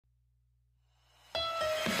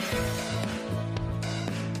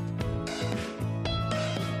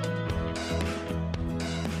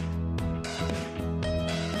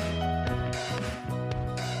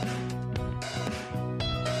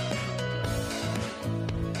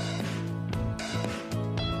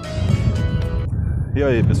E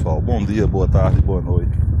aí pessoal, bom dia, boa tarde, boa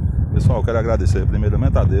noite. Pessoal, quero agradecer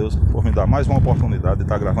primeiramente a Deus por me dar mais uma oportunidade de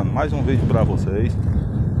estar gravando mais um vídeo para vocês.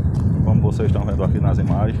 Como vocês estão vendo aqui nas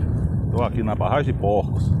imagens, estou aqui na Barragem de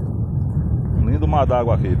Porcos. Lindo mar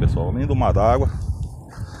d'água aqui pessoal, lindo mar d'água.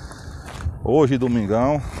 Hoje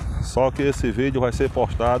domingão, só que esse vídeo vai ser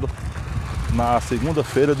postado na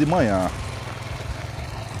segunda-feira de manhã.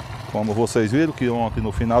 Como vocês viram que ontem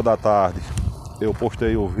no final da tarde eu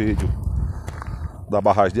postei o vídeo da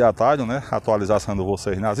barragem de atalho, né? Atualização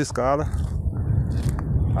vocês nas escalas.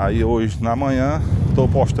 Aí hoje na manhã estou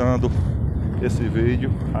postando esse vídeo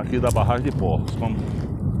aqui da Barragem de Porcos. Como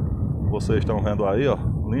vocês estão vendo aí, ó,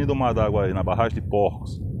 lindo mar d'água aí na Barragem de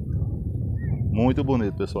Porcos. Muito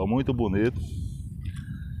bonito pessoal, muito bonito.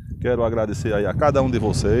 Quero agradecer aí a cada um de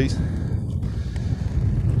vocês,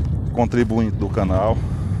 contribuinte do canal.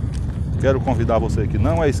 Quero convidar você que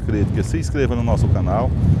não é inscrito, que se inscreva no nosso canal.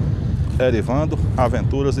 Erivando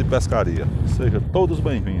Aventuras e Pescaria. Sejam todos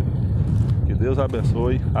bem-vindos. Que Deus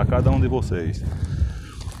abençoe a cada um de vocês.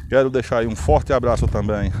 Quero deixar aí um forte abraço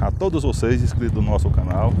também a todos vocês inscritos no nosso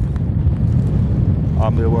canal.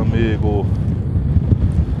 A meu amigo,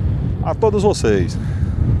 a todos vocês.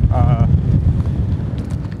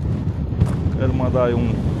 Quero mandar aí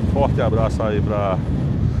um forte abraço aí para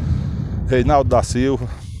Reinaldo da Silva,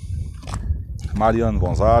 Mariano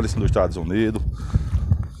Gonzalez, dos Estados Unidos,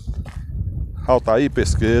 Altair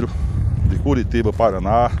Pesqueiro, de Curitiba,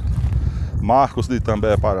 Paraná, Marcos de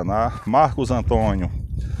Itambé, Paraná, Marcos Antônio,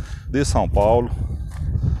 de São Paulo,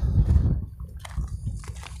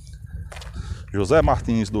 José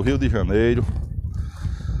Martins, do Rio de Janeiro,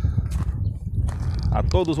 a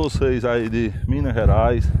todos vocês aí de Minas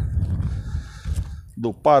Gerais,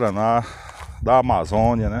 do Paraná, da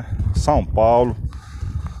Amazônia, né? São Paulo,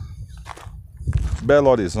 Belo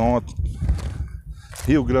Horizonte,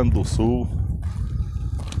 Rio Grande do Sul,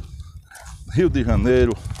 Rio de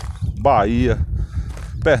Janeiro, Bahia,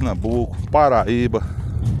 Pernambuco, Paraíba,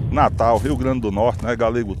 Natal, Rio Grande do Norte, né?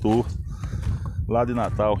 Galego Tour, lá de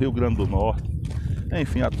Natal, Rio Grande do Norte.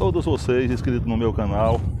 Enfim, a todos vocês inscritos no meu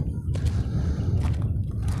canal,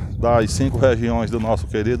 das 5 regiões do nosso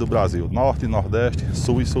querido Brasil: Norte, Nordeste,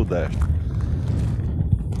 Sul e Sudeste.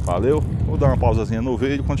 Valeu? Vou dar uma pausazinha no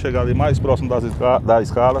vídeo. Quando chegar ali mais próximo da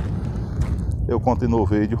escala, eu continuo o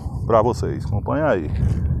vídeo para vocês. Acompanha aí.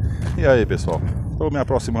 E aí pessoal, estou me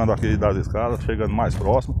aproximando aqui das escalas, chegando mais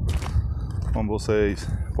próximo. Como vocês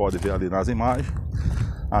podem ver ali nas imagens,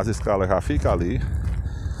 as escalas já ficam ali.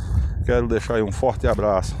 Quero deixar aí um forte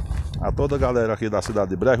abraço a toda a galera aqui da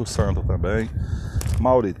cidade de Brejo Santo também,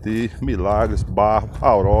 Mauriti, Milagres, Barro,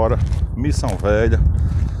 Aurora, Missão Velha,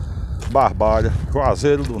 Barbalha,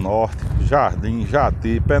 Juazeiro do Norte, Jardim,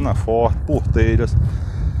 Jati, Penaforte, Porteiras.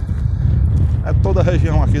 É toda a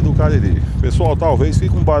região aqui do Cariri. Pessoal, talvez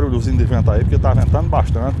fique um barulhozinho de vento aí, porque tá ventando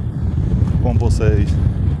bastante, como vocês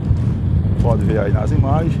podem ver aí nas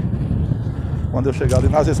imagens. Quando eu chegar ali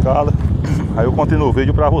nas escalas, aí eu continuo o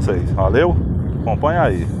vídeo para vocês. Valeu? Acompanha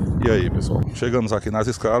aí. E aí pessoal, chegamos aqui nas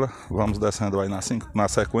escalas, vamos descendo aí na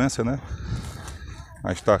sequência, né?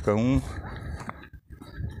 A estaca 1,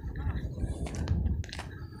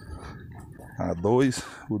 a 2,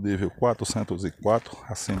 o nível 404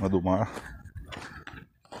 acima do mar,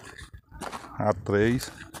 a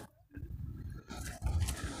 3,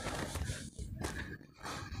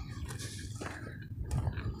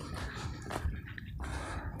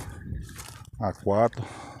 a 4.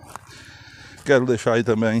 Quero deixar aí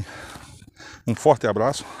também um forte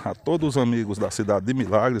abraço a todos os amigos da cidade de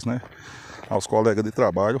Milagres, né? Aos colegas de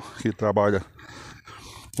trabalho que trabalham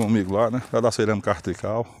comigo lá, né? Da Cerâmica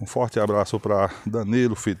Artical. Um forte abraço para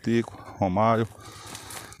Danilo, Fitico, Romário,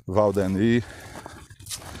 Valdeni,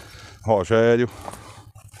 Rogério,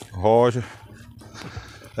 Roger,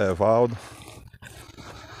 Evaldo,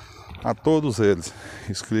 a todos eles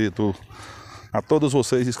inscritos, a todos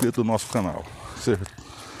vocês inscritos no nosso canal.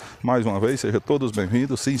 Mais uma vez, sejam todos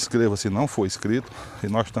bem-vindos. Se inscreva se não for inscrito. E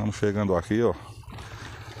nós estamos chegando aqui, ó,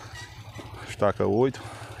 estaca 8,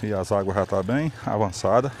 e as águas já estão bem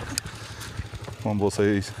avançadas. Como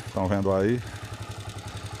vocês estão vendo aí,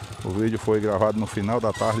 o vídeo foi gravado no final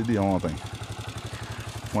da tarde de ontem,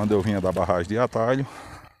 quando eu vinha da barragem de atalho.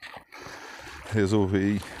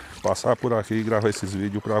 Resolvi passar por aqui e gravar esses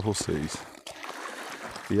vídeos para vocês.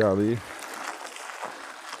 E ali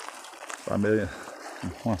tá meio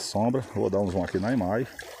uma sombra, vou dar um zoom aqui na imagem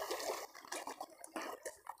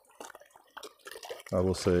para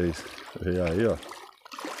vocês verem aí, ó.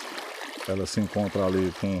 Ela se encontra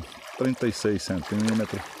ali com 36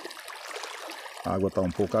 centímetros. A água está um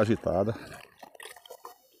pouco agitada,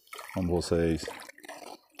 como vocês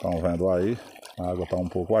estão vendo aí. A água está um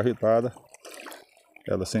pouco agitada.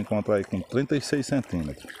 Ela se encontra aí com 36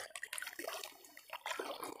 centímetros.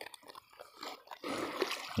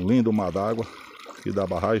 Um lindo mar d'água aqui da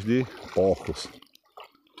Barragem de Porcos.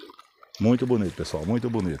 Muito bonito, pessoal, muito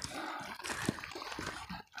bonito.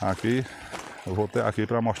 Aqui, eu vou ter aqui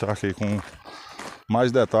para mostrar aqui com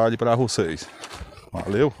mais detalhe para vocês.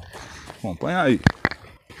 Valeu? Acompanha aí.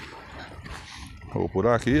 Vou por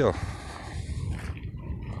aqui, ó.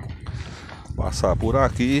 Passar por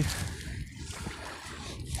aqui.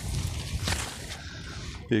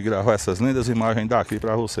 E gravar essas lindas imagens daqui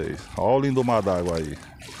para vocês. Olha o lindo mar d'água aí.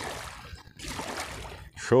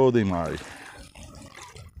 Show de imagem.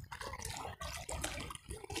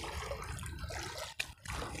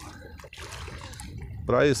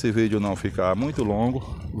 Para esse vídeo não ficar muito longo,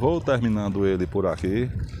 vou terminando ele por aqui.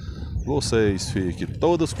 Vocês fiquem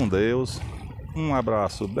todos com Deus. Um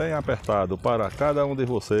abraço bem apertado para cada um de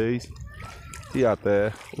vocês. E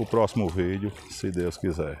até o próximo vídeo, se Deus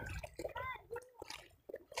quiser.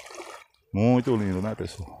 Muito lindo, né,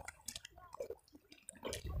 pessoal?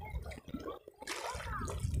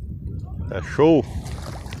 É show!